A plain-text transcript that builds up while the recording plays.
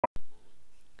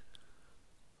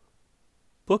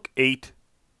Book 8,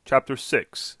 Chapter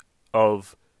 6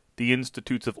 of The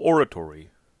Institutes of Oratory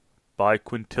by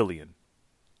Quintilian.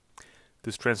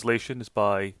 This translation is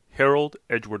by Harold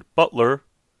Edgeworth Butler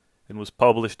and was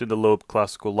published in the Loeb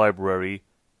Classical Library,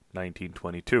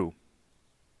 1922.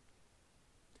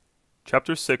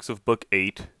 Chapter 6 of Book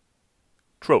 8,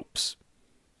 Tropes.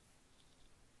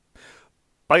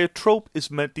 By a trope is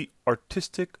meant the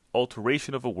artistic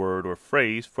alteration of a word or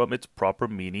phrase from its proper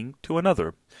meaning to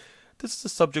another. This is a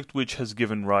subject which has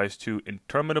given rise to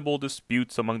interminable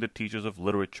disputes among the teachers of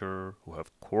literature, who have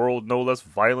quarreled no less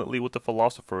violently with the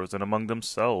philosophers than among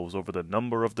themselves over the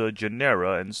number of the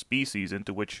genera and species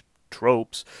into which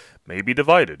tropes may be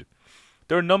divided,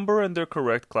 their number and their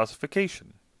correct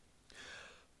classification.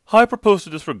 I propose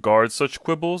to disregard such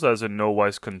quibbles as in no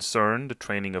wise concern the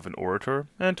training of an orator,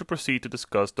 and to proceed to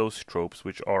discuss those tropes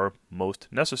which are most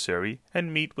necessary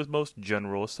and meet with most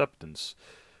general acceptance,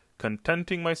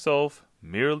 contenting myself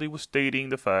merely with stating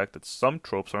the fact that some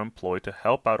tropes are employed to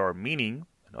help out our meaning,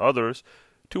 and others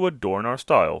to adorn our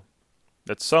style,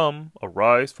 that some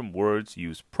arise from words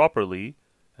used properly,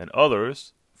 and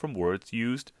others from words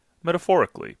used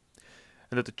metaphorically,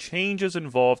 and that the changes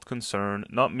involved concern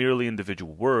not merely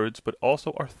individual words, but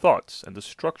also our thoughts and the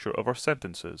structure of our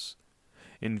sentences.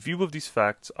 In view of these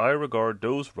facts, I regard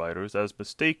those writers as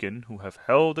mistaken who have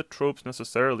held that tropes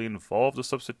necessarily involve the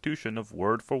substitution of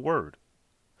word for word.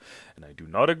 And I do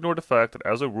not ignore the fact that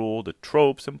as a rule the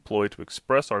tropes employed to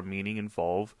express our meaning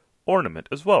involve ornament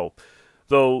as well,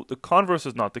 though the converse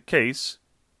is not the case,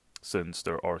 since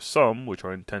there are some which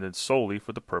are intended solely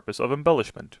for the purpose of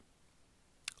embellishment.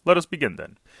 Let us begin,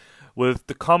 then, with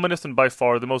the commonest and by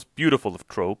far the most beautiful of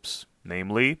tropes,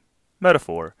 namely,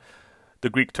 metaphor, the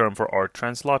Greek term for art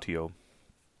translatio.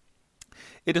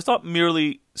 It is not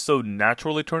merely so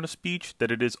natural a turn of speech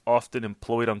that it is often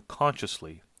employed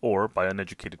unconsciously, or by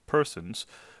uneducated persons,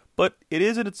 but it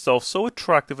is in itself so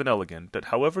attractive and elegant that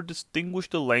however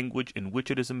distinguished the language in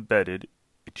which it is embedded,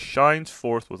 it shines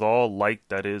forth with all light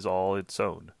that is all its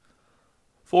own.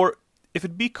 For if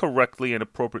it be correctly and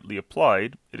appropriately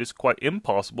applied, it is quite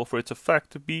impossible for its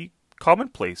effect to be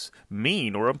commonplace,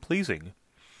 mean, or unpleasing.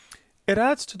 It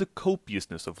adds to the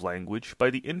copiousness of language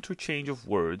by the interchange of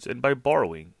words and by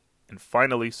borrowing, and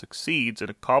finally succeeds in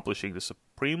accomplishing the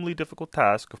supremely difficult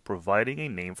task of providing a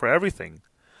name for everything.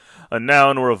 A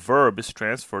noun or a verb is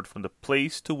transferred from the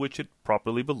place to which it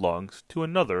properly belongs to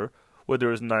another, where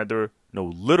there is neither no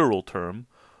literal term,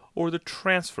 or the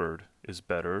transferred is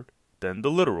better than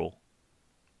the literal.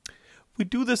 We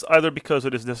do this either because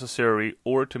it is necessary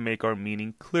or to make our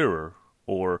meaning clearer,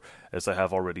 or, as I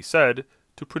have already said,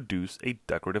 to produce a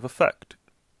decorative effect.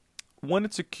 When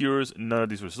it secures none of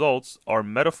these results, our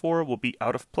metaphor will be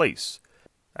out of place.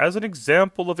 As an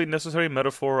example of a necessary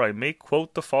metaphor, I may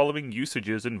quote the following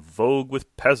usages in vogue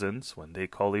with peasants when they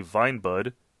call a vine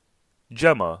bud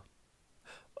gemma.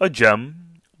 A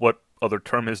gem, what other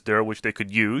term is there which they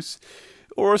could use?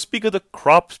 Or speak of the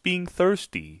crops being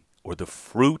thirsty, or the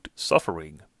fruit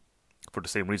suffering. For the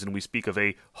same reason we speak of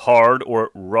a hard or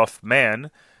rough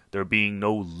man, there being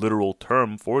no literal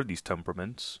term for these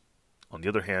temperaments. On the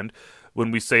other hand,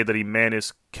 when we say that a man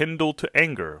is kindled to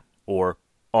anger, or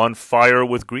on fire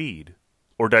with greed,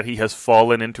 or that he has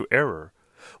fallen into error,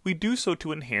 we do so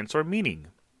to enhance our meaning.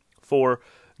 For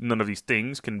none of these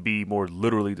things can be more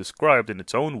literally described in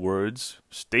its own words,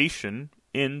 station,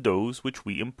 in those which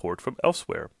we import from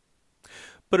elsewhere.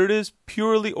 But it is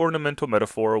purely ornamental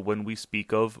metaphor when we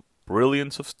speak of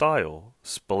brilliance of style,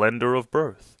 splendor of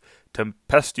birth,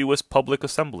 tempestuous public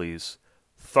assemblies,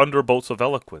 thunderbolts of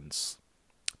eloquence,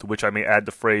 to which I may add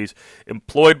the phrase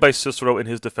employed by Cicero in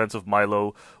his defense of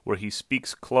Milo, where he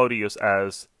speaks Claudius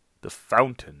as the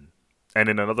fountain, and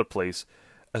in another place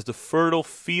as the fertile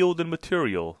field and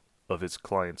material of his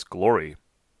client's glory.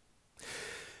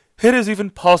 It is even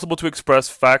possible to express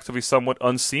facts of a somewhat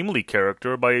unseemly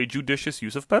character by a judicious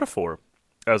use of metaphor,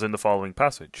 as in the following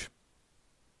passage.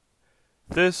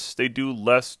 This they do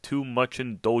lest too much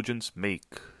indulgence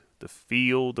make, the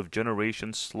field of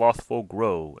generation slothful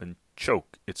grow, and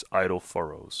choke its idle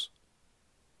furrows.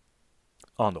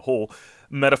 On the whole,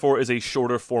 metaphor is a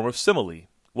shorter form of simile,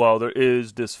 while there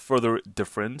is this further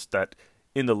difference that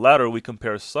in the latter we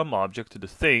compare some object to the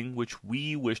thing which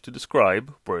we wish to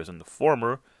describe, whereas in the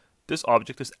former, this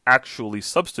object is actually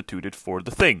substituted for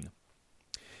the thing.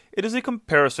 It is a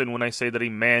comparison when I say that a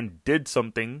man did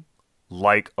something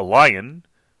like a lion.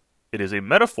 It is a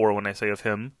metaphor when I say of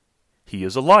him, he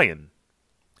is a lion.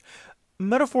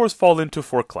 Metaphors fall into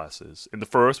four classes. In the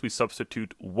first, we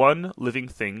substitute one living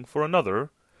thing for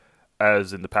another,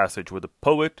 as in the passage where the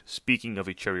poet, speaking of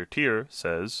a charioteer,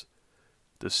 says,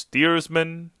 The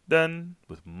steersman, then,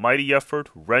 with mighty effort,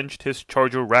 wrenched his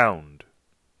charger round.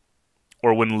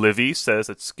 Or when Livy says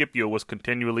that Scipio was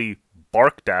continually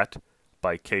barked at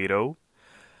by Cato.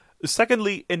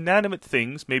 Secondly, inanimate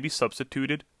things may be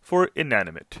substituted for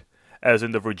inanimate, as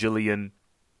in the Virgilian,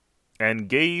 and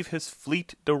gave his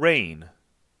fleet the rein.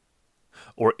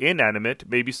 Or inanimate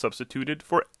may be substituted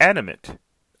for animate,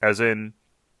 as in,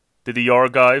 did the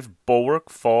Argive bulwark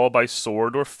fall by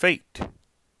sword or fate?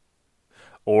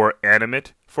 Or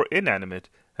animate for inanimate,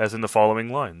 as in the following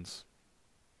lines.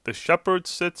 The shepherd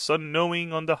sits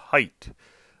unknowing on the height,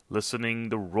 listening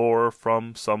the roar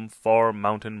from some far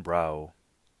mountain brow.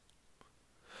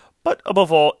 But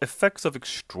above all, effects of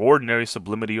extraordinary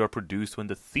sublimity are produced when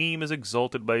the theme is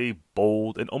exalted by a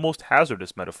bold and almost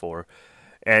hazardous metaphor,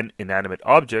 and inanimate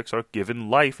objects are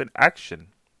given life and action,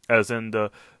 as in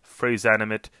the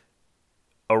phrasanimate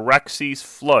Araxes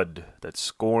flood that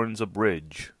scorns a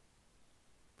bridge.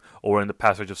 Or in the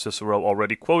passage of Cicero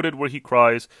already quoted where he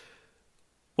cries,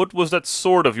 "What was that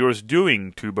sword of yours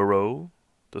doing, Tubero?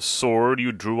 The sword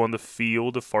you drew on the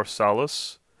field of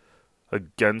Pharsalus?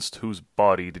 Against whose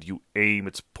body did you aim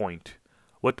its point?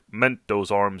 What meant those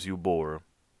arms you bore?"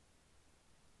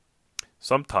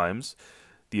 Sometimes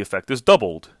the effect is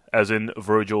doubled, as in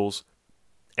Virgil's,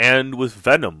 "And with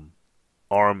venom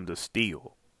arm the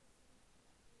steel."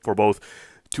 For both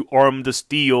to arm the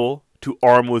steel, to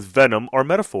arm with venom are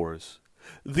metaphors.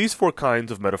 These four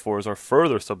kinds of metaphors are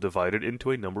further subdivided into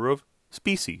a number of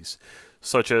species,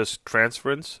 such as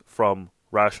transference from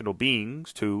rational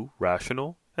beings to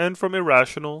rational, and from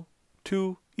irrational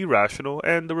to irrational,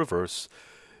 and the reverse,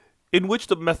 in which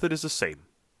the method is the same,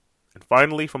 and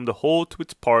finally from the whole to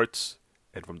its parts,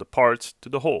 and from the parts to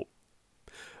the whole.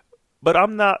 But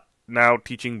I'm not now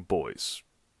teaching boys.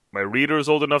 My reader is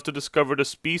old enough to discover the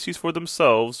species for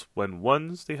themselves when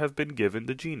once they have been given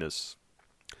the genus.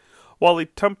 While a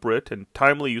temperate and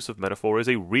timely use of metaphor is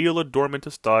a real adornment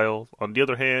to style, on the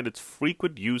other hand, its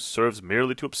frequent use serves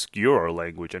merely to obscure our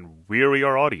language and weary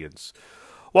our audience.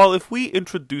 While if we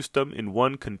introduce them in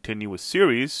one continuous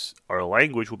series, our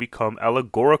language will become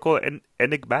allegorical and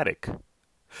enigmatic.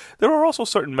 There are also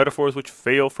certain metaphors which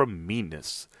fail from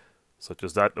meanness, such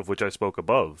as that of which I spoke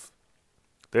above.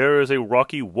 There is a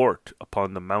rocky wart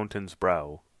upon the mountain's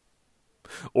brow.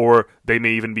 Or they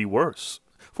may even be worse,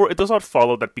 for it does not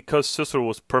follow that because Cicero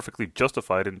was perfectly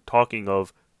justified in talking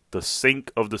of the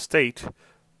sink of the state,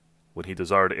 when he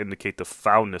desired to indicate the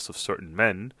foulness of certain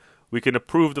men, we can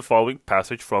approve the following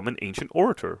passage from an ancient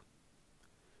orator.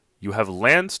 "You have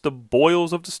lanced the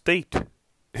boils of the state."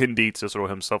 Indeed, Cicero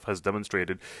himself has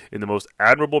demonstrated in the most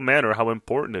admirable manner how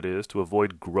important it is to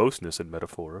avoid grossness in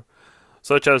metaphor,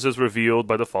 such as is revealed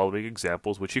by the following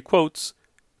examples which he quotes.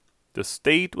 "The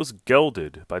state was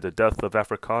gelded by the death of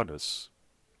Africanus,"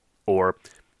 or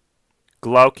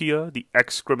 "Glaucia, the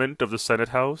excrement of the Senate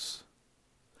House."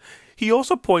 He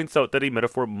also points out that a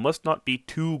metaphor must not be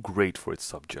too great for its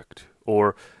subject,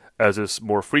 or, as is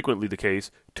more frequently the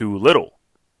case, too little,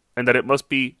 and that it must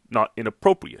be not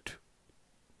inappropriate.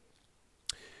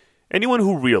 Anyone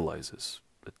who realizes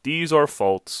that these are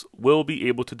faults will be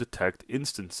able to detect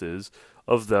instances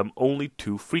of them only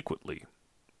too frequently.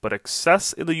 But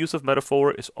excess in the use of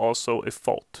metaphor is also a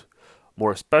fault,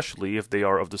 more especially if they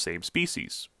are of the same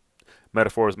species.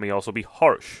 Metaphors may also be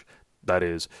harsh, that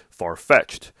is,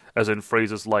 far-fetched, as in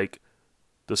phrases like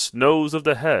 "the snows of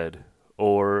the head,"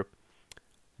 or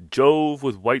 "Jove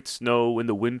with white snow in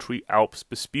the wintry Alps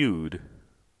bespewed."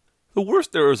 The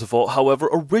worst errors of all, however,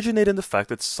 originate in the fact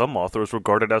that some authors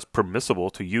regard it as permissible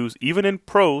to use, even in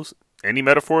prose, any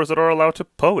metaphors that are allowed to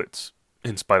poets,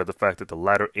 in spite of the fact that the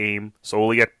latter aim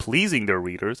solely at pleasing their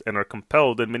readers and are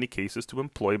compelled in many cases to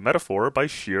employ metaphor by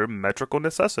sheer metrical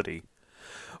necessity.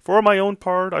 For my own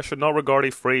part, I should not regard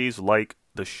a phrase like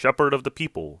 "the shepherd of the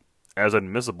people" as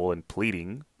admissible and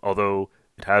pleading, although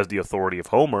it has the authority of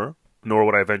Homer, nor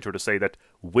would I venture to say that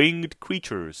 "winged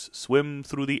creatures swim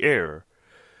through the air."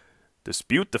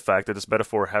 Dispute the fact that this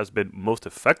metaphor has been most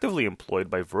effectively employed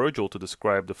by Virgil to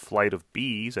describe the flight of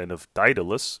bees and of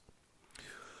Daedalus.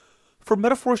 For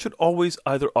metaphor should always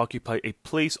either occupy a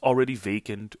place already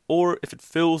vacant, or, if it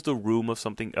fills the room of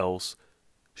something else,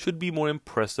 should be more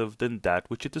impressive than that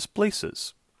which it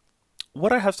displaces.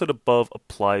 What I have said above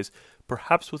applies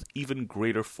perhaps with even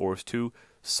greater force to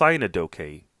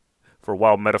Synecdochè, for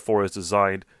while metaphor is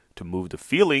designed to move the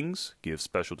feelings, give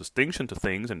special distinction to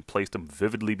things, and place them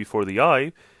vividly before the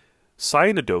eye,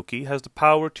 Synecdoche has the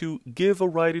power to give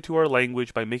variety to our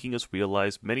language by making us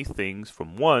realize many things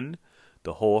from one,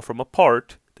 the whole from a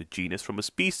part, the genus from a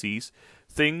species,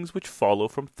 things which follow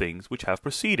from things which have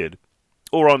preceded.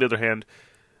 Or, on the other hand,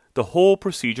 the whole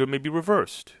procedure may be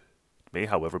reversed. It may,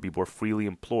 however, be more freely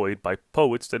employed by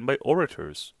poets than by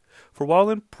orators, for while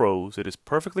in prose it is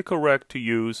perfectly correct to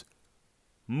use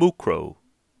mukro,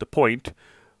 the point,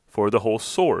 for the whole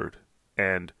sword,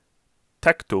 and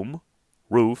tectum,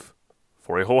 roof,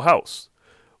 for a whole house,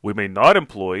 we may not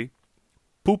employ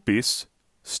pupis,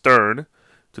 stern,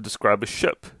 to describe a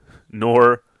ship,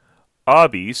 nor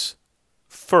abis,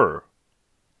 fur,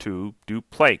 to do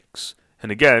planks.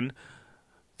 And again,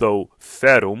 though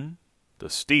ferrum, the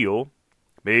steel,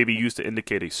 may be used to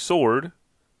indicate a sword,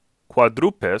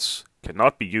 quadrupes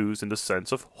cannot be used in the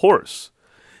sense of horse.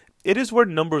 It is where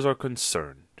numbers are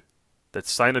concerned that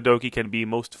Synecdoche can be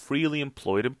most freely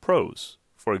employed in prose.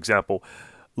 For example,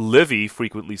 Livy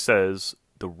frequently says,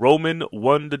 "The Roman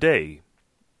won the day,"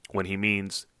 when he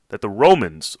means that the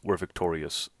Romans were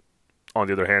victorious. On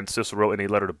the other hand, Cicero, in a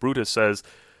letter to Brutus, says,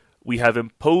 "We have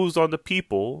imposed on the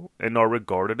people and are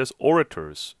regarded as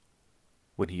orators,"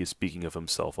 when he is speaking of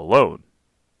himself alone.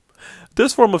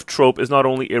 This form of trope is not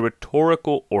only a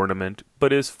rhetorical ornament,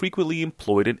 but is frequently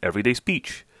employed in everyday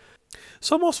speech.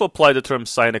 Some also apply the term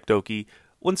synecdoche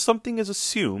when something is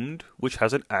assumed which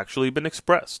hasn't actually been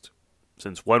expressed,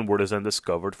 since one word is then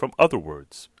discovered from other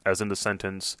words, as in the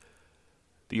sentence,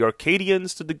 "The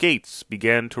Arcadians to the gates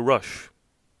began to rush."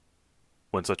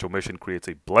 When such omission creates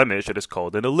a blemish, it is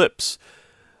called an ellipse.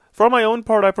 For my own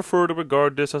part, I prefer to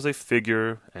regard this as a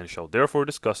figure, and shall therefore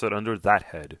discuss it under that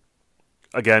head.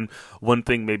 Again, one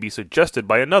thing may be suggested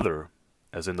by another,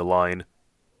 as in the line,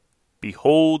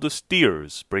 "Behold the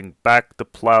steers bring back the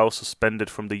plough suspended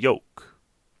from the yoke,"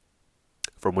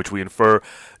 from which we infer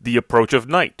the approach of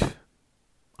night.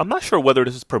 I'm not sure whether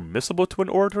this is permissible to an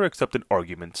orator except in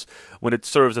arguments, when it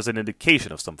serves as an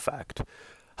indication of some fact.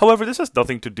 However, this has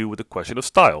nothing to do with the question of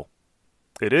style.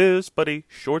 It is but a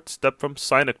short step from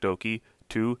synecdoche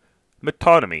to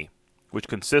metonymy, which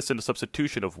consists in the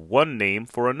substitution of one name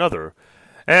for another,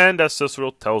 and, as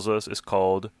Cicero tells us, is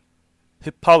called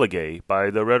hypologe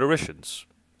by the rhetoricians.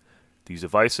 These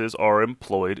devices are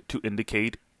employed to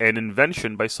indicate an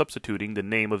invention by substituting the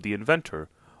name of the inventor,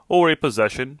 or a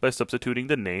possession by substituting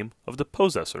the name of the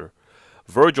possessor.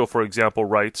 Virgil, for example,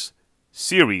 writes,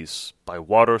 "Ceres by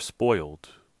water spoiled,"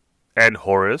 and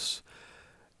Horace,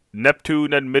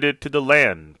 "Neptune admitted to the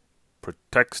land,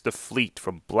 protects the fleet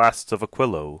from blasts of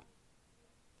Aquilo."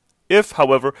 If,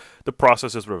 however, the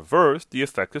process is reversed, the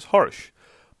effect is harsh.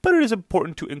 But it is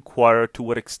important to inquire to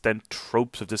what extent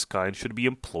tropes of this kind should be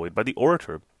employed by the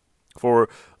orator. For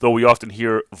though we often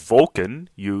hear Vulcan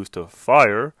used to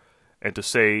fire, and to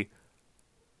say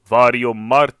 "Vario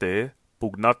Marte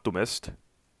pugnatum est,"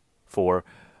 for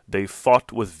 "they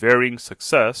fought with varying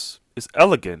success," is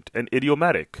elegant and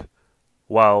idiomatic,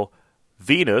 while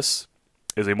Venus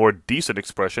is a more decent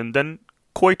expression than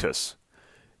coitus.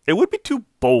 It would be too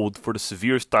bold for the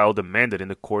severe style demanded in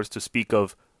the course to speak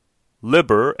of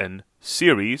liber and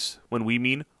Ceres when we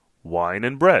mean wine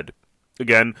and bread.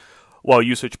 Again, while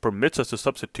usage permits us to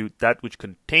substitute that which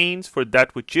contains for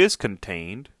that which is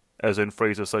contained, as in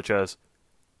phrases such as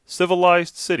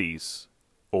civilized cities,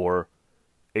 or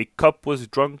a cup was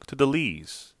drunk to the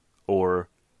lees, or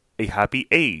a happy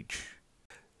age,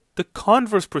 the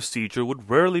converse procedure would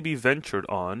rarely be ventured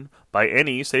on by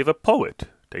any save a poet.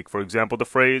 Take, for example, the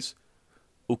phrase,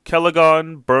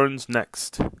 "Ucalegon burns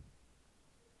next."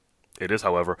 It is,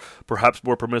 however, perhaps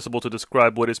more permissible to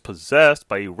describe what is possessed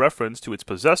by a reference to its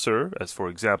possessor, as, for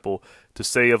example, to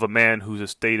say of a man whose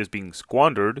estate is being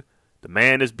squandered, "The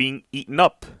man is being eaten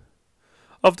up."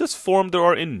 Of this form there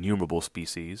are innumerable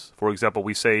species. For example,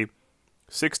 we say,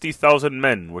 60,000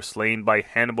 men were slain by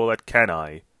Hannibal at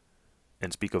Cannae,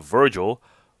 and speak of Virgil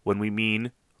when we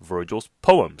mean Virgil's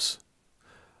poems.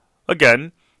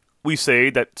 Again, we say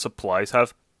that supplies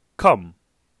have come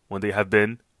when they have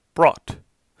been brought,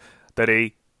 that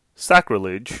a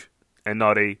sacrilege, and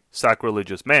not a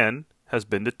sacrilegious man, has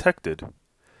been detected,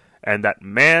 and that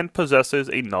man possesses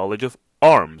a knowledge of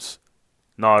arms,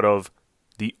 not of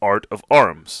the art of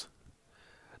arms.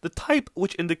 The type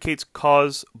which indicates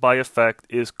cause by effect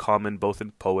is common both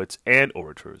in poets and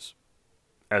orators.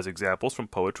 As examples from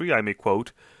poetry, I may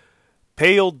quote,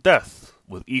 "Pale death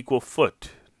with equal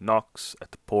foot knocks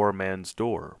at the poor man's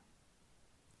door,"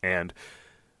 and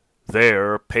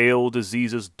 "There pale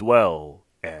diseases dwell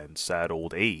and sad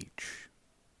old age,"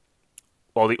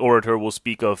 while the orator will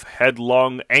speak of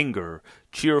headlong anger,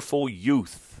 cheerful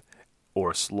youth,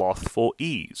 or slothful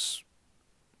ease.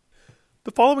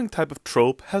 The following type of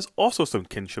trope has also some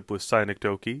kinship with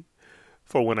synecdoche,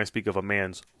 for when I speak of a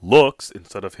man's looks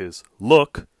instead of his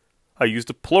look, I use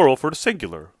the plural for the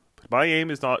singular, but my aim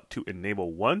is not to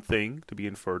enable one thing to be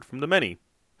inferred from the many,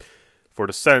 for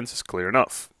the sense is clear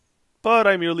enough. but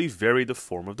I merely vary the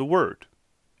form of the word.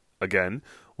 Again,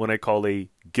 when I call a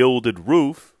gilded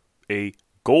roof a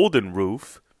golden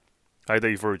roof, I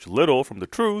diverge little from the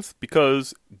truth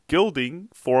because gilding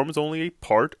forms only a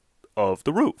part of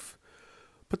the roof.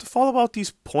 But to follow out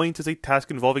these points is a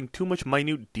task involving too much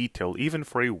minute detail, even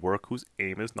for a work whose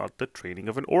aim is not the training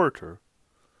of an orator.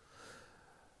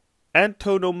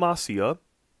 Antonomasia,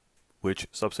 which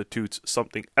substitutes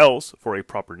something else for a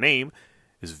proper name,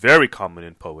 is very common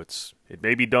in poets. It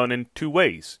may be done in two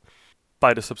ways: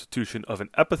 by the substitution of an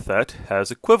epithet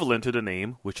as equivalent to the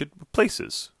name which it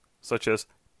replaces, such as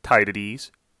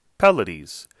Tydides,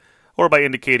 Pallades, or by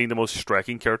indicating the most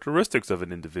striking characteristics of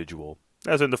an individual,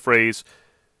 as in the phrase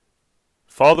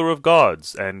Father of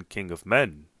gods and King of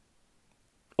men,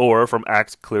 or from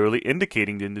acts clearly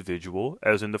indicating the individual,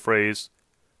 as in the phrase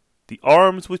the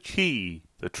arms which he,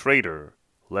 the traitor,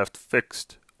 left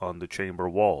fixed on the chamber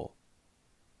wall.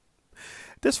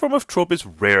 This form of trope is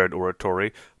rare in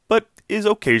oratory, but is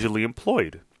occasionally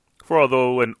employed. For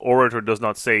although an orator does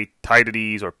not say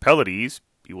Tydides or Pallades,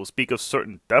 he will speak of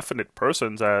certain definite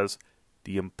persons as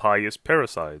the impious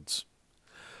parricides,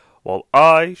 while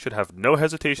I should have no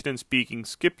hesitation in speaking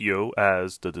Scipio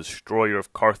as the destroyer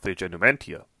of Carthage and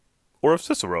Numantia, or of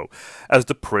Cicero as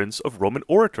the prince of Roman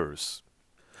orators.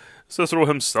 Cicero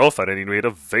himself, at any rate,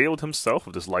 availed himself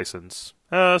of this license,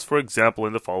 as, for example,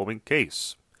 in the following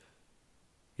case.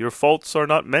 "Your faults are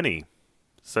not many,"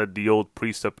 said the old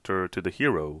preceptor to the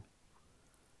hero,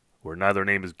 where neither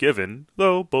name is given,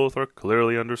 though both are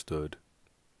clearly understood.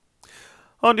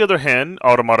 On the other hand,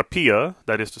 Onomatopeia,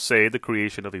 that is to say, the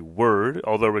creation of a word,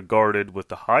 although regarded with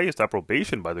the highest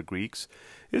approbation by the Greeks,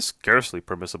 is scarcely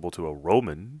permissible to a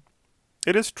Roman.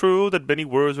 It is true that many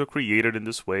words were created in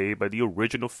this way by the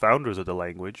original founders of the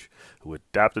language, who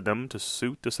adapted them to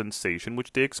suit the sensation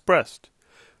which they expressed.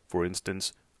 For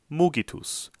instance,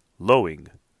 mugitus, lowing,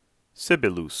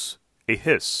 sibilus, a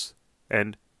hiss,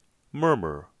 and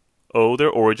murmur owe their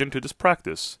origin to this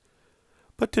practice.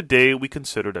 But today we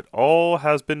consider that all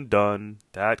has been done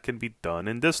that can be done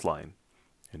in this line,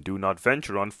 and do not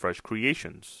venture on fresh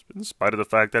creations, in spite of the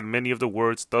fact that many of the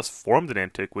words thus formed in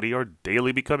antiquity are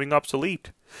daily becoming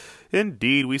obsolete.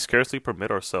 Indeed, we scarcely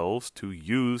permit ourselves to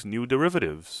use new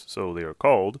derivatives, so they are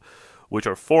called, which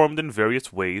are formed in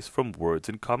various ways from words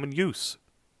in common use,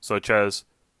 such as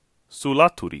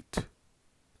sulaturit,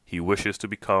 he wishes to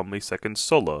become a second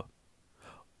Sulla,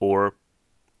 or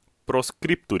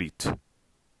proscripturit,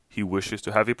 he wishes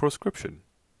to have a proscription,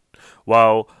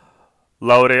 while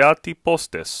laureati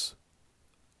postes,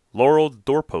 laurel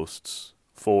doorposts,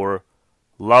 for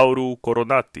lauru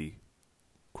coronati,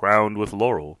 crowned with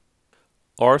laurel,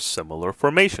 are similar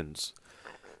formations.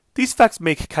 These facts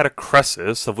make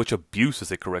catachresis, of which abuse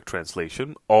is a correct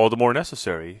translation, all the more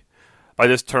necessary. By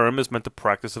this term is meant the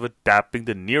practice of adapting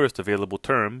the nearest available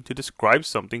term to describe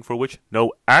something for which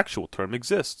no actual term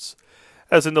exists,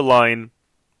 as in the line,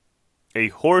 "A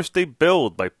horse they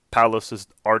build by Pallas'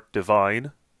 art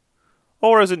divine,"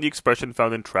 or as in the expression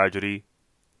found in tragedy,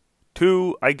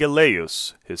 "To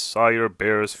Aegialeus his sire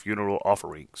bears funeral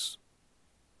offerings."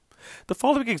 The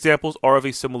following examples are of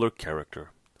a similar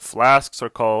character. Flasks are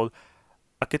called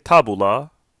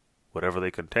acetabula, whatever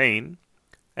they contain,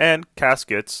 and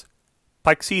caskets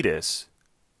pyxides,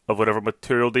 of whatever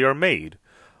material they are made,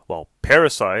 while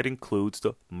parricide includes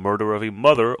the murder of a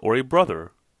mother or a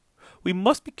brother. We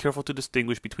must be careful to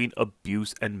distinguish between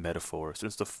abuse and metaphor,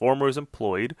 since the former is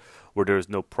employed where there is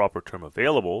no proper term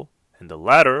available, and the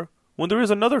latter when there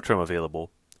is another term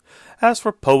available. As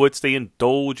for poets, they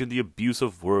indulge in the abuse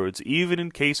of words even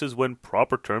in cases when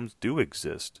proper terms do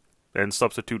exist, and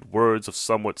substitute words of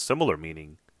somewhat similar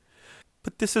meaning.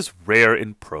 But this is rare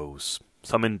in prose.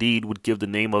 Some indeed would give the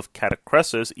name of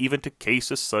catachresis even to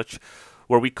cases such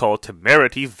where we call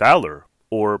temerity valor,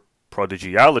 or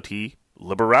prodigality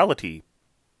liberality.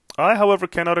 I, however,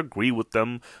 cannot agree with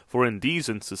them, for in these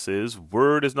instances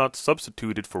word is not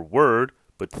substituted for word,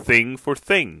 but thing for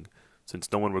thing,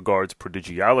 since no one regards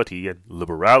prodigality and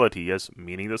liberality as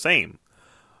meaning the same.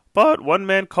 But one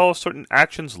man calls certain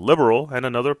actions liberal and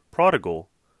another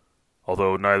prodigal,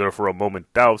 although neither for a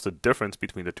moment doubts the difference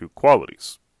between the two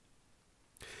qualities.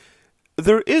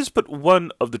 There is but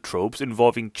one of the tropes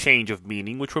involving change of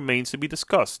meaning which remains to be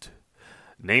discussed,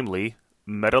 namely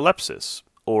Metalepsis,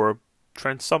 or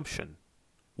transsumption,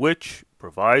 which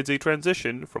provides a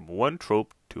transition from one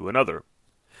trope to another.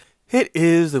 It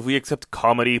is, if we accept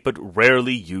comedy, but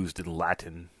rarely used in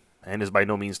Latin, and is by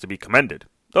no means to be commended,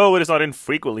 though it is not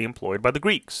infrequently employed by the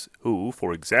Greeks, who,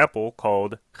 for example,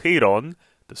 called Chiron,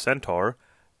 the centaur,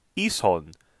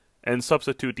 Ison, and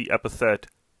substitute the epithet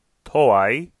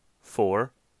toi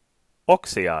for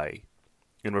oxei,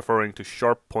 in referring to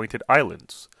sharp-pointed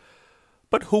islands.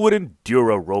 But who would endure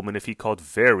a Roman if he called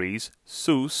Veres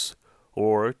Sus,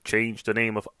 or changed the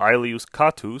name of Aelius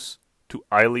Catus to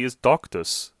Aelius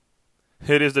Doctus?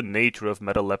 It is the nature of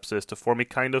metalepsis to form a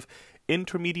kind of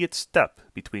intermediate step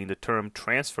between the term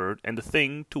transferred and the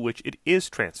thing to which it is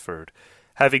transferred,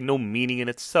 having no meaning in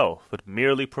itself, but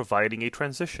merely providing a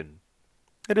transition.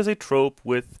 It is a trope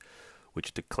with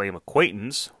which to claim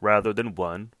acquaintance, rather than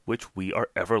one which we are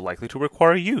ever likely to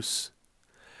require use.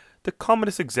 The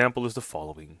commonest example is the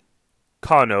following.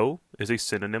 Cano is a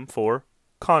synonym for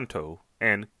canto,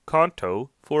 and canto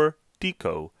for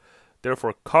dico.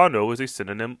 Therefore, cano is a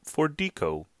synonym for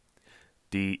dico,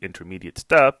 the intermediate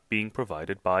step being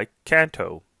provided by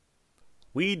canto.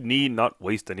 We need not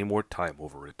waste any more time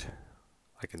over it.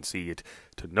 I can see it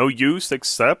to no use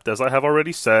except, as I have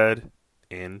already said,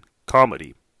 in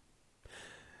comedy.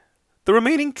 The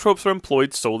remaining tropes are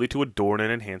employed solely to adorn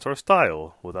and enhance our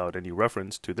style, without any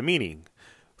reference to the meaning.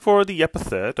 For the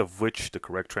epithet, of which the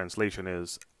correct translation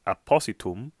is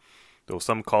appositum, though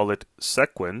some call it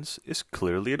sequens, is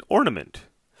clearly an ornament.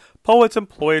 Poets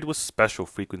employ it with special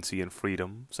frequency and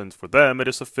freedom, since for them it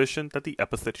is sufficient that the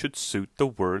epithet should suit the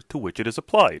word to which it is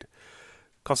applied.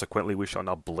 Consequently, we shall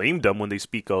not blame them when they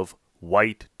speak of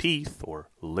white teeth or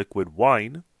liquid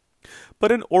wine.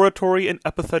 But in oratory, an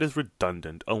epithet is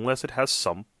redundant unless it has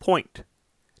some point.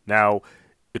 Now,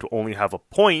 it will only have a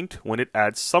point when it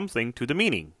adds something to the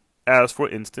meaning, as for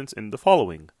instance in the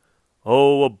following.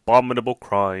 O abominable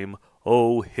crime,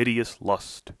 O hideous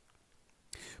lust.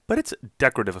 But its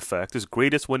decorative effect is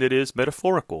greatest when it is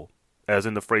metaphorical, as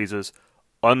in the phrases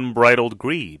unbridled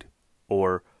greed,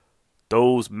 or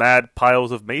those mad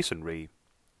piles of masonry.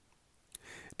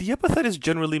 The epithet is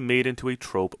generally made into a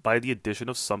trope by the addition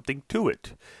of something to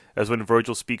it, as when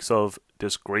Virgil speaks of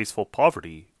disgraceful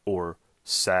poverty or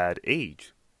sad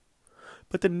age.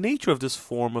 But the nature of this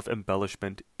form of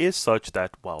embellishment is such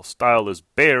that while style is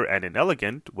bare and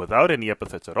inelegant without any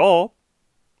epithets at all,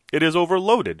 it is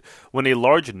overloaded when a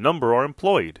large number are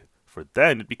employed, for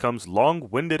then it becomes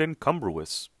long-winded and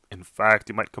cumbrous. In fact,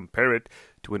 you might compare it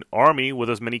to an army with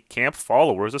as many camp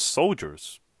followers as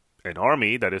soldiers. An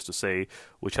army, that is to say,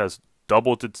 which has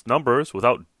doubled its numbers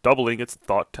without doubling its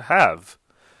thought to have.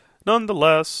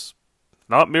 Nonetheless,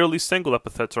 not merely single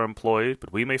epithets are employed,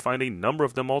 but we may find a number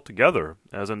of them altogether,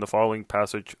 as in the following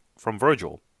passage from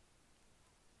Virgil.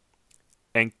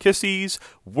 Anchises,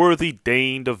 worthy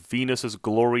deigned of Venus'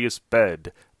 glorious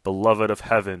bed, beloved of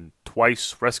heaven,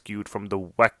 twice rescued from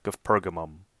the wreck of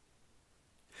Pergamum.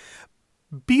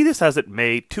 Be this as it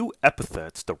may, two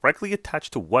epithets directly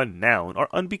attached to one noun are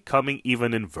unbecoming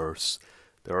even in verse.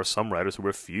 There are some writers who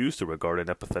refuse to regard an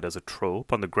epithet as a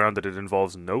trope on the ground that it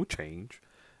involves no change.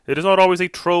 It is not always a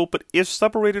trope, but if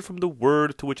separated from the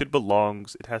word to which it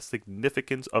belongs, it has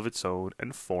significance of its own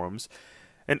and forms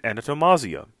an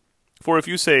antonomasia. For if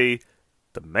you say,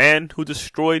 the man who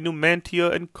destroyed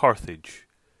Numantia and Carthage,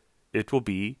 it will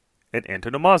be an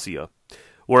antonomasia.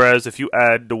 Whereas if you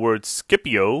add the word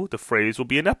Scipio, the phrase will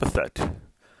be an epithet.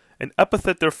 An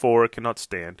epithet, therefore, cannot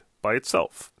stand by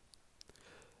itself.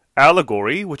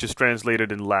 Allegory, which is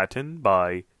translated in Latin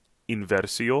by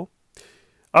inversio,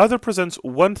 either presents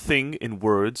one thing in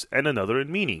words and another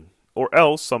in meaning, or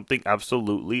else something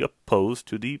absolutely opposed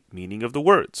to the meaning of the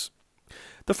words.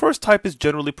 The first type is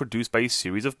generally produced by a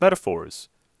series of metaphors.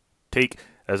 Take,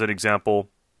 as an example,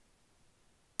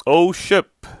 O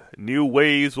ship, new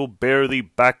waves will bear thee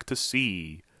back to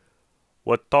sea.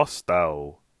 What dost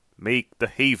thou? Make the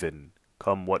haven,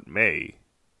 come what may.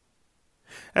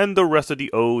 And the rest of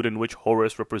the ode, in which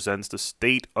Horace represents the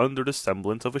state under the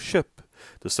semblance of a ship,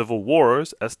 the civil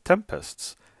wars as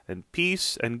tempests, and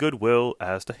peace and goodwill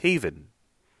as the haven.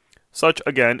 Such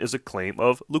again is a claim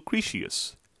of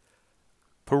Lucretius.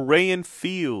 Paraean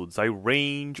fields I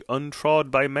range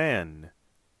untrod by man.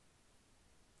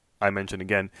 I mention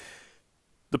again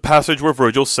the passage where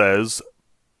Virgil says,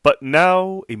 But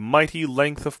now a mighty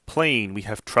length of plain we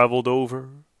have travelled over,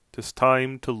 'tis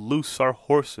time to loose our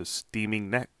horses' steaming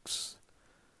necks.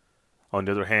 On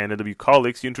the other hand, in the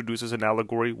Bucolics he introduces an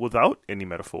allegory without any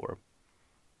metaphor.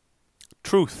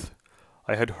 Truth,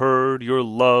 I had heard your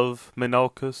love,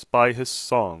 Menalcas, by his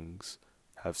songs,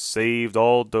 have saved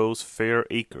all those fair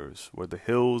acres where the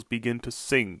hills begin to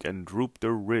sink and droop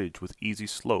their ridge with easy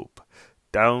slope,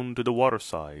 down to the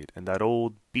waterside, and that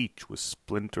old beach with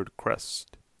splintered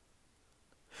crest.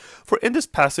 For in this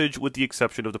passage, with the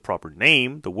exception of the proper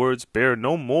name, the words bear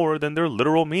no more than their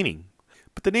literal meaning.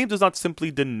 But the name does not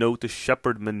simply denote the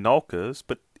shepherd Menalcas,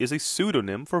 but is a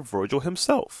pseudonym for Virgil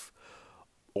himself.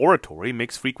 Oratory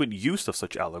makes frequent use of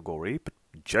such allegory, but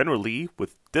generally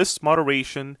with this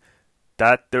moderation,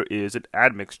 that there is an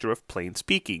admixture of plain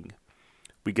speaking.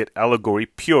 We get allegory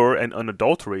pure and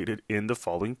unadulterated in the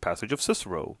following passage of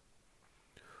Cicero.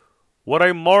 What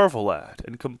I marvel at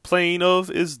and complain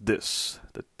of is this,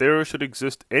 that there should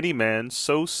exist any man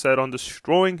so set on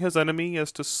destroying his enemy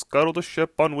as to scuttle the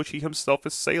ship on which he himself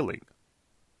is sailing.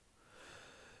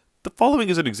 The following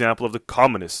is an example of the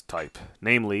commonest type,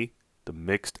 namely, the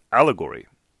mixed allegory.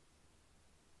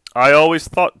 I always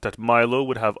thought that Milo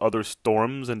would have other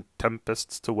storms and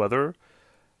tempests to weather,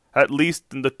 at least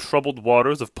in the troubled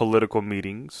waters of political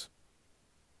meetings.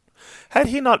 Had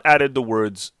he not added the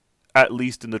words, at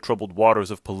least in the troubled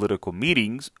waters of political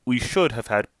meetings, we should have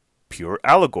had pure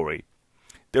allegory.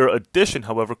 Their addition,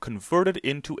 however, converted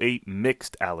into a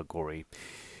mixed allegory.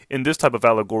 In this type of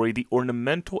allegory, the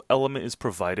ornamental element is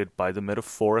provided by the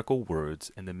metaphorical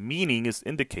words, and the meaning is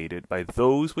indicated by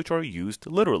those which are used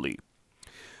literally.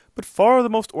 But far the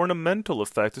most ornamental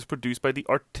effect is produced by the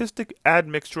artistic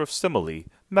admixture of simile,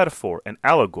 metaphor, and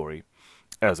allegory,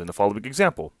 as in the following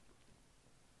example.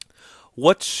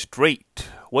 What strait,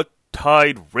 what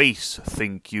tide race,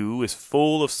 think you, is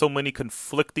full of so many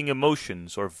conflicting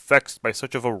emotions, or vexed by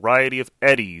such a variety of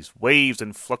eddies, waves,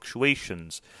 and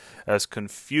fluctuations, as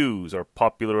confuse our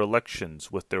popular elections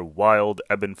with their wild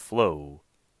ebb and flow?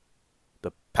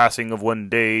 The passing of one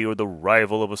day, or the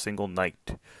rival of a single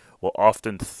night, will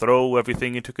often throw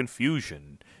everything into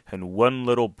confusion, and one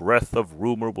little breath of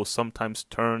rumor will sometimes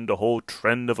turn the whole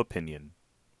trend of opinion.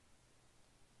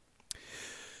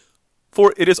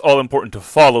 For it is all important to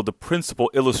follow the principle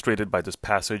illustrated by this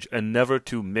passage and never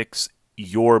to mix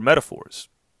your metaphors.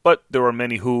 But there are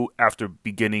many who, after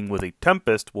beginning with a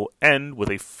tempest, will end with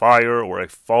a fire or a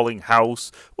falling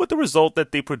house, with the result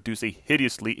that they produce a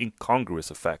hideously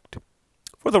incongruous effect.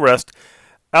 For the rest,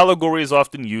 allegory is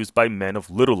often used by men of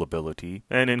little ability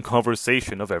and in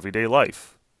conversation of everyday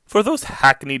life. For those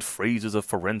hackneyed phrases of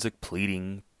forensic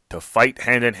pleading, to fight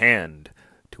hand in hand,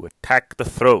 to attack the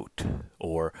throat,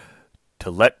 or to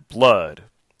let blood,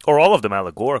 are all of them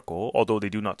allegorical, although they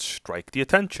do not strike the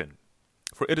attention.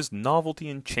 For it is novelty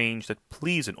and change that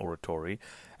please in oratory,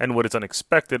 and what is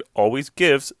unexpected always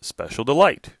gives special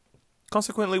delight.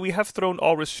 Consequently, we have thrown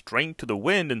all restraint to the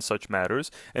wind in such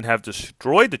matters, and have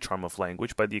destroyed the charm of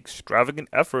language by the extravagant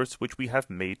efforts which we have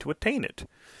made to attain it.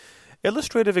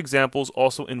 Illustrative examples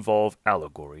also involve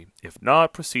allegory, if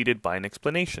not preceded by an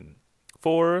explanation.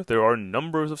 For there are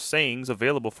numbers of sayings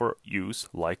available for use,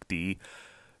 like the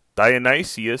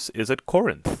Dionysius is at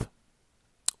Corinth,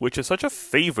 which is such a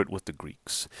favorite with the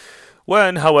Greeks.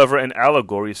 When, however, an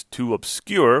allegory is too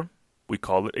obscure, we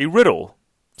call it a riddle.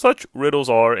 Such riddles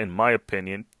are, in my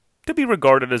opinion, to be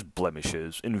regarded as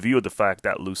blemishes, in view of the fact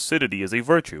that lucidity is a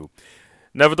virtue.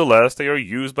 Nevertheless, they are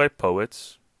used by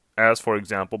poets, as for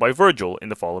example by Virgil in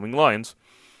the following lines.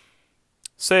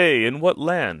 Say, in what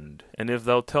land, and if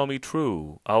thou tell me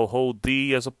true, I'll hold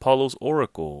thee as Apollo's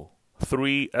oracle.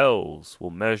 3 ells will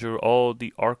measure all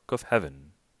the arc of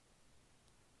heaven.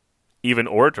 Even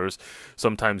orators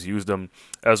sometimes use them,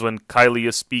 as when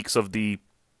Caelius speaks of the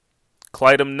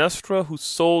Clytemnestra who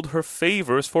sold her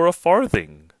favors for a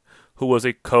farthing, who was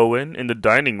a Cohen in the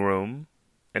dining room,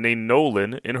 and a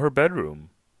Nolan in her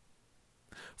bedroom.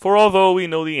 For although we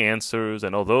know the answers,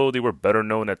 and although they were better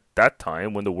known at that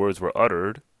time when the words were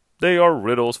uttered, they are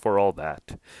riddles for all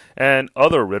that, and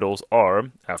other riddles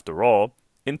are, after all,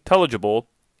 intelligible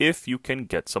if you can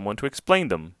get someone to explain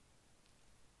them.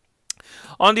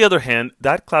 On the other hand,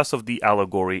 that class of the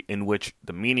allegory in which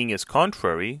the meaning is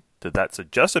contrary to that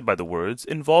suggested by the words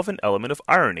involve an element of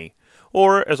irony,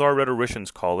 or, as our rhetoricians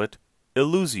call it,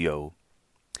 illusio.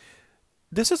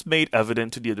 This is made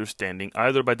evident to the understanding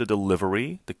either by the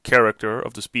delivery, the character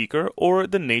of the speaker, or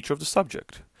the nature of the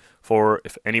subject. For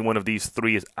if any one of these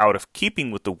three is out of keeping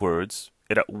with the words,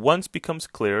 it at once becomes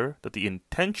clear that the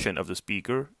intention of the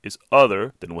speaker is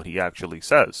other than what he actually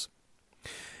says.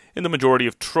 In the majority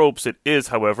of tropes, it is,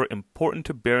 however, important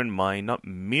to bear in mind not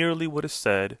merely what is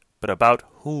said, but about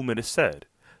whom it is said,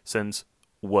 since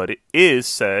what is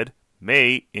said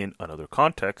may, in another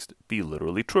context, be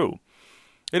literally true.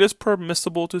 It is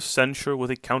permissible to censure with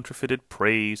a counterfeited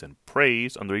praise and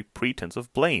praise under a pretense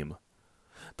of blame.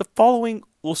 The following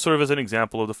will serve as an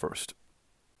example of the first.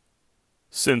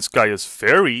 Since Gaius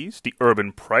Phares, the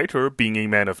urban praetor, being a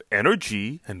man of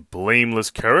energy and blameless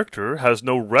character, has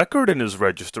no record in his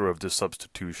register of the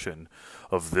substitution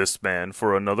of this man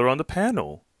for another on the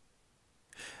panel.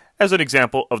 As an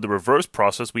example of the reverse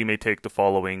process, we may take the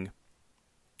following.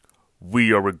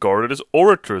 We are regarded as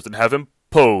orators and have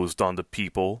imposed on the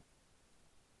people.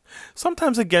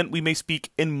 Sometimes again we may speak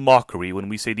in mockery when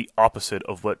we say the opposite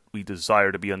of what we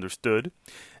desire to be understood,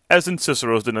 as in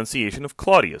Cicero's denunciation of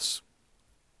Claudius.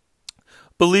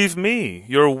 Believe me,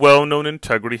 your well-known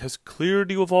integrity has cleared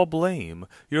you of all blame.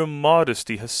 Your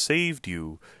modesty has saved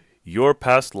you. Your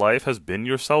past life has been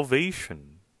your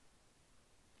salvation.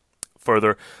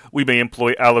 Further, we may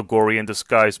employ allegory and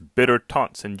disguise bitter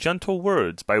taunts in gentle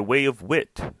words by way of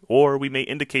wit, or we may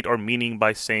indicate our meaning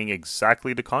by saying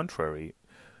exactly the contrary.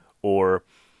 Or,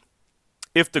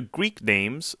 if the Greek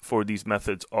names for these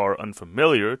methods are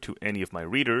unfamiliar to any of my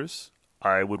readers,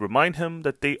 I would remind him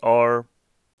that they are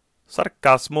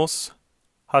sarcasmos,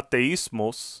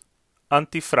 hateismos,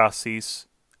 antiphrasis,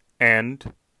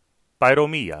 and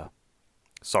pyromia.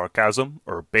 Sarcasm,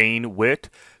 urbane wit,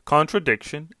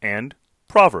 contradiction, and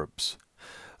proverbs.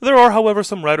 There are, however,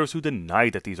 some writers who deny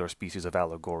that these are species of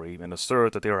allegory and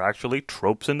assert that they are actually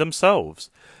tropes in themselves.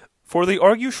 For they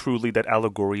argue shrewdly that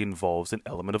allegory involves an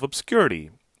element of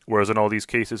obscurity, whereas in all these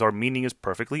cases our meaning is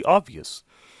perfectly obvious.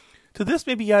 To this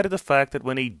may be added the fact that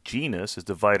when a genus is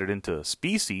divided into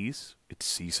species, it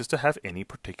ceases to have any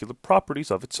particular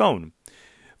properties of its own.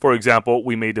 For example,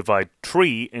 we may divide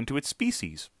tree into its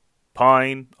species,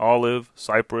 pine, olive,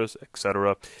 cypress,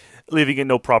 etc., leaving it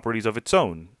no properties of its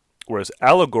own, whereas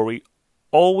allegory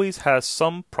always has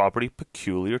some property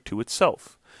peculiar to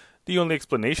itself. The only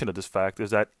explanation of this fact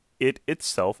is that it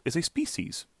itself is a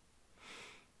species.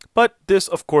 But this,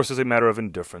 of course, is a matter of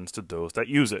indifference to those that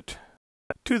use it.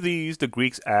 To these, the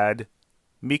Greeks add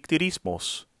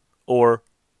mykterismos, or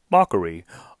mockery,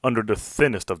 under the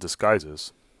thinnest of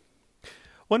disguises.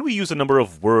 When we use a number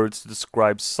of words to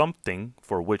describe something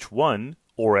for which one,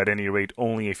 or at any rate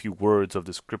only a few words of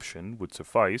description, would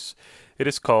suffice, it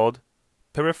is called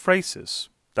periphrasis,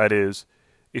 that is,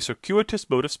 a circuitous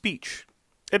mode of speech.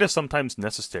 It is sometimes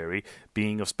necessary,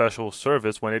 being of special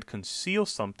service when it conceals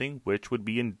something which would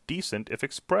be indecent if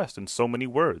expressed in so many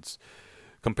words.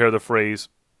 Compare the phrase,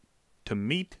 to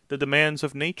meet the demands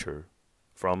of nature,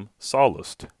 from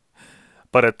Sallust.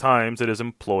 But at times it is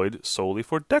employed solely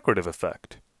for decorative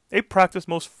effect, a practice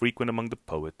most frequent among the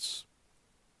poets.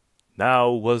 Now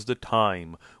was the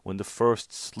time when the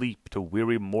first sleep to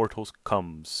weary mortals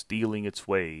comes, stealing its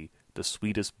way, the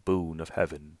sweetest boon of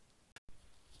heaven.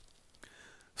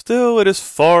 Still, it is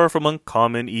far from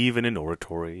uncommon even in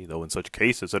oratory, though in such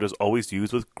cases it is always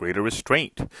used with greater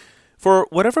restraint. For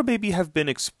whatever may have been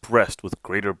expressed with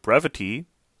greater brevity,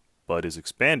 but is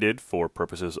expanded for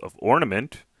purposes of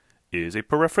ornament, is a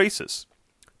periphrasis,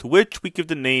 to which we give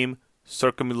the name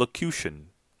circumlocution,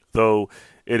 though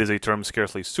it is a term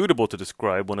scarcely suitable to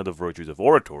describe one of the virtues of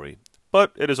oratory,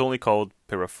 but it is only called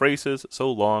periphrasis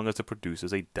so long as it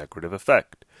produces a decorative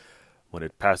effect. When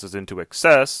it passes into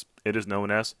excess, it is known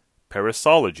as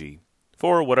perissology,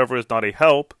 for whatever is not a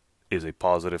help is a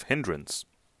positive hindrance.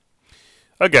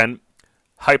 Again,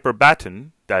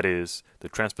 Hyperbaton, that is, the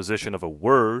transposition of a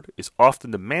word, is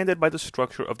often demanded by the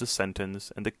structure of the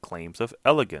sentence and the claims of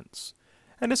elegance,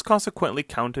 and is consequently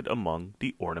counted among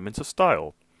the ornaments of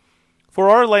style. For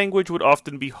our language would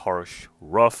often be harsh,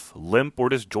 rough, limp, or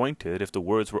disjointed if the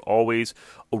words were always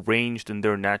arranged in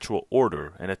their natural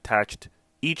order and attached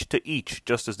each to each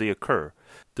just as they occur,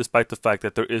 despite the fact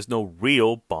that there is no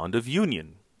real bond of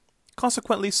union.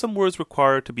 Consequently, some words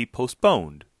require to be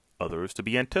postponed, others to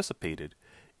be anticipated,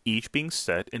 each being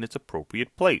set in its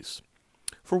appropriate place.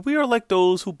 For we are like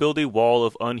those who build a wall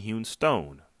of unhewn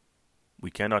stone.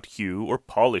 We cannot hew or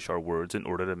polish our words in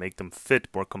order to make them fit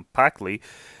more compactly,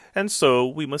 and so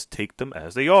we must take them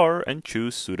as they are and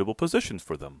choose suitable positions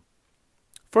for them.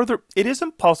 Further, it is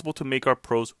impossible to make our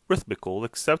prose rhythmical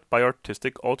except by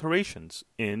artistic alterations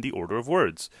in the order of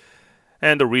words,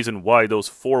 and the reason why those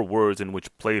 4 words in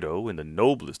which Plato, in the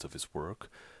noblest of his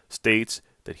work, states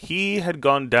that he had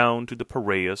gone down to the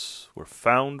Piraeus were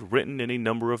found written in a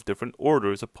number of different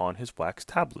orders upon his wax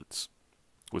tablets,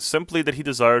 was simply that he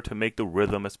desired to make the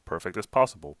rhythm as perfect as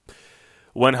possible.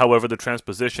 When, however, the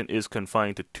transposition is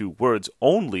confined to 2 words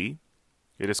only,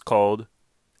 it is called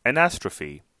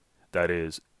anastrophe, that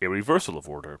is, a reversal of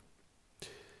order.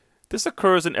 This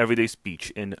occurs in everyday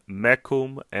speech in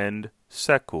mecum and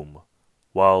secum,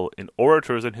 while in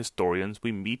orators and historians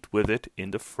we meet with it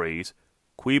in the phrase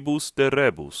quibus de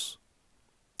rebus.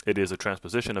 It is a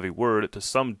transposition of a word to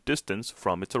some distance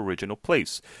from its original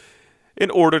place, in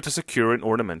order to secure an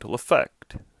ornamental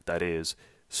effect, that is,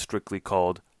 strictly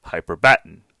called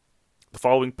hyperbaton. The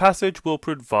following passage will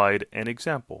provide an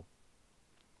example.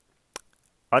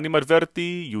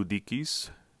 Animadverti judicis,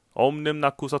 omnem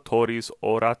accusatoris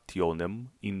orationem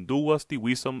induas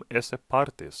divisum esse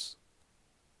partes.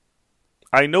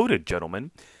 I noted, gentlemen,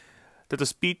 that the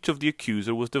speech of the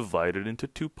accuser was divided into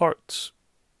 2 parts.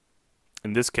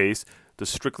 In this case, the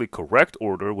strictly correct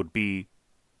order would be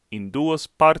in duas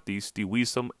partes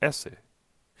divisum esse.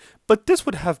 But this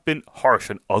would have been harsh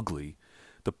and ugly.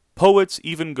 The poets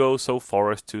even go so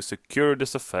far as to secure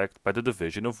this effect by the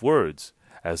division of words,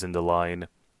 as in the line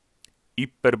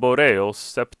Hyperboreo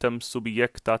septem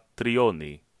subiecta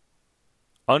trioni,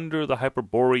 under the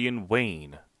Hyperborean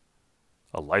wane,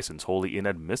 a license wholly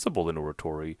inadmissible in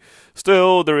oratory.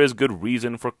 Still, there is good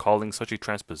reason for calling such a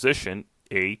transposition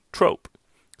a trope,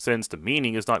 since the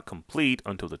meaning is not complete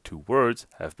until the two words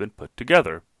have been put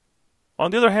together.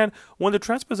 On the other hand, when the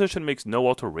transposition makes no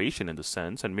alteration in the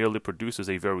sense and merely produces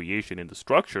a variation in the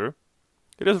structure,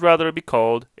 it is rather to be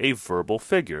called a verbal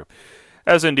figure,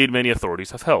 as indeed many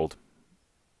authorities have held.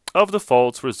 Of the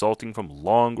faults resulting from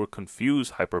long or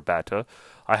confused hyperbata,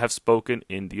 I have spoken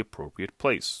in the appropriate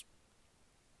place.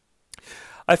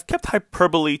 I've kept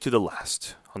hyperbole to the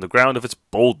last, on the ground of its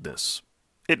boldness.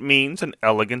 It means an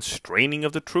elegant straining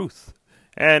of the truth,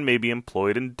 and may be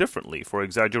employed indifferently for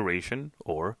exaggeration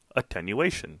or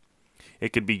attenuation.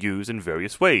 It can be used in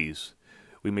various ways.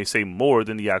 We may say more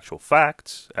than the actual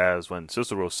facts, as when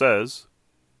Cicero says,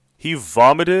 "He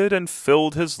vomited and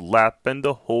filled his lap and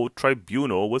the whole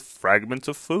tribunal with fragments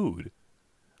of food."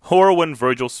 Or when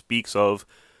Virgil speaks of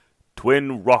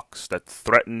twin rocks that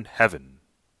threaten heaven.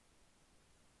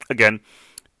 Again,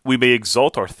 we may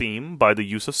exalt our theme by the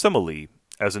use of simile,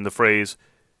 as in the phrase,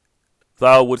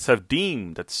 "Thou wouldst have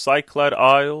deemed that Cyclad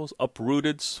isles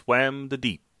uprooted swam the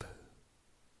deep."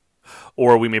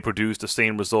 Or we may produce the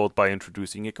same result by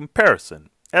introducing a comparison,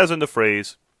 as in the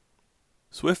phrase,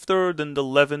 "Swifter than the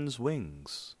levin's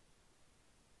wings."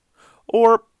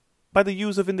 Or by the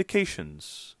use of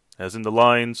indications, as in the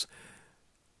lines,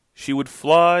 "She would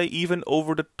fly even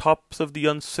over the tops of the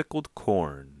unsickled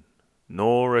corn,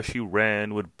 nor as she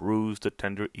ran would bruise the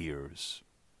tender ears."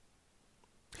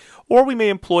 Or we may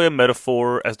employ a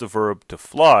metaphor as the verb to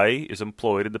fly is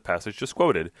employed in the passage just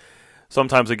quoted.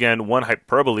 Sometimes again, one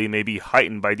hyperbole may be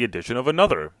heightened by the addition of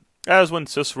another, as when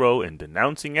Cicero, in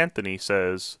denouncing Antony,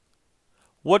 says,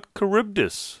 "What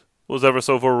Charybdis was ever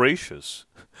so voracious?"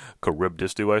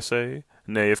 Charybdis, do I say?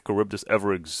 Nay, if Charybdis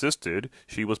ever existed,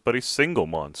 she was but a single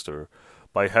monster.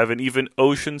 By heaven, even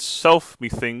ocean's self,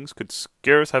 methinks, could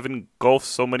scarce have engulfed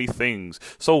so many things,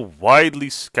 so widely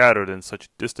scattered in such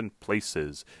distant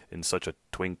places, in such a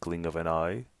twinkling of an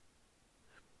eye.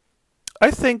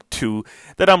 I think, too,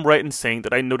 that I'm right in saying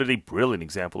that I noted a brilliant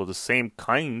example of the same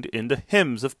kind in the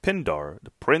hymns of Pindar,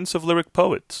 the prince of lyric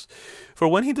poets. For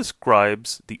when he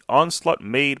describes the onslaught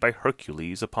made by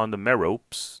Hercules upon the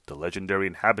Meropes, the legendary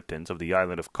inhabitants of the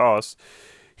island of Kos,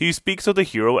 he speaks of the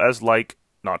hero as like,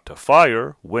 not to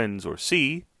fire, winds, or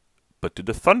sea, but to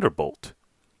the thunderbolt,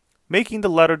 making the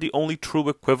latter the only true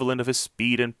equivalent of his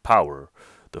speed and power,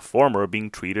 the former being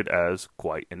treated as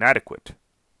quite inadequate.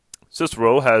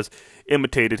 Cicero has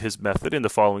imitated his method in the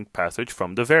following passage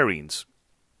from the Varines.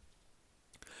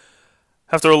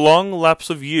 "After a long lapse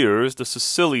of years, the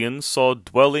Sicilians saw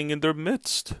dwelling in their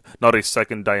midst, not a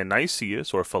second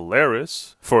Dionysius or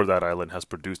Phalaris, for that island has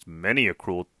produced many a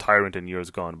cruel tyrant in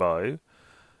years gone by,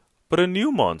 but a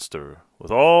new monster, with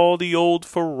all the old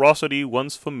ferocity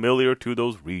once familiar to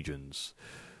those regions.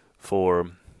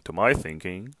 For, to my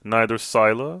thinking, neither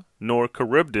Scylla nor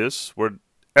Charybdis were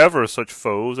ever such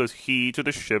foes as he to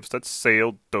the ships that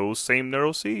sailed those same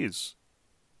narrow seas."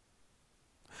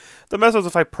 The methods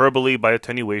of hyperbole by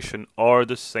attenuation are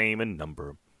the same in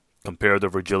number. Compare the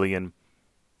Virgilian,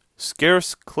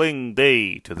 "Scarce cling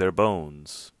they to their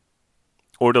bones,"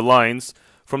 or the lines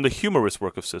from the humorous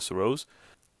work of Cicero's,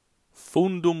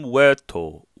 "Fundum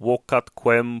veto vocat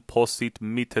quem possit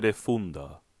mittere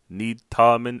funda, nid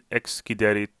tamen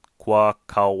exciderit qua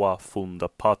cava funda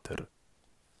pater."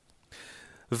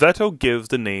 Veto gives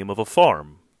the name of a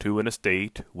farm to an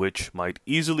estate which might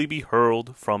easily be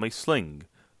hurled from a sling,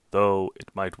 though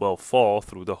it might well fall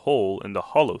through the hole in the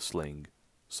hollow sling,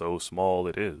 so small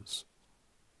it is.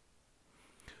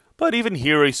 But even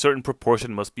here a certain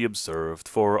proportion must be observed,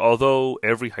 for although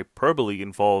every hyperbole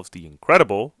involves the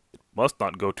incredible, it must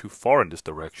not go too far in this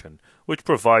direction, which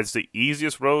provides the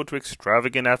easiest road to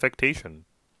extravagant affectation.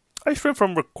 I shrink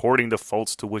from recording the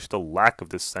faults to which the lack of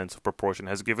this sense of proportion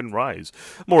has given rise,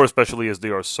 more especially as they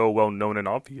are so well known and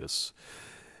obvious.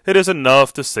 It is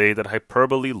enough to say that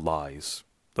hyperbole lies,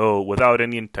 though without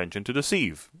any intention to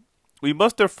deceive. We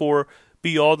must therefore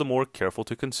be all the more careful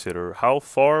to consider how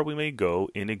far we may go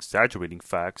in exaggerating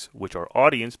facts which our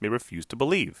audience may refuse to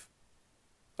believe.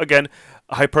 Again,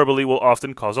 hyperbole will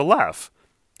often cause a laugh.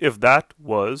 If that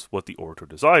was what the orator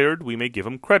desired, we may give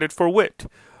him credit for wit.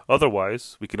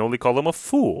 Otherwise, we can only call him a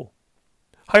fool.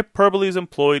 Hyperbole is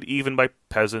employed even by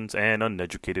peasants and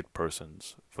uneducated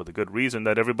persons, for the good reason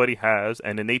that everybody has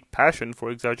an innate passion for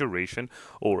exaggeration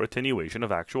or attenuation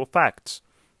of actual facts.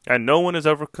 and no one is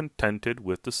ever contented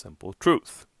with the simple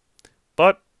truth.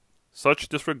 But such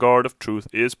disregard of truth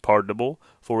is pardonable,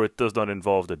 for it does not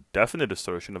involve the definite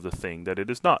assertion of the thing that it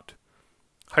is not.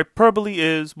 Hyperbole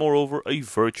is, moreover, a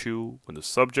virtue when the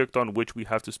subject on which we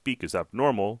have to speak is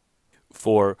abnormal,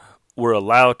 for we're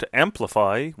allowed to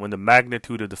amplify when the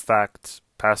magnitude of the facts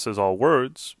passes all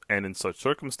words, and in such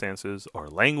circumstances our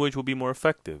language will be more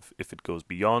effective if it goes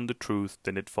beyond the truth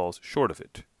than it falls short of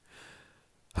it.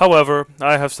 However,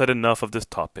 I have said enough of this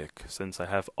topic, since I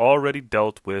have already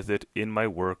dealt with it in my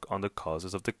work on the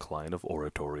causes of decline of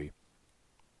oratory.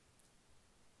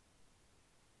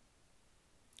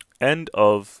 End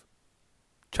of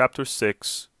Chapter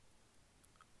 6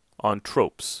 on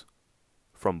Tropes,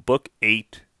 from Book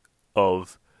 8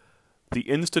 of The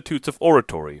Institutes of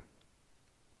Oratory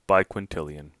by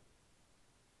Quintilian.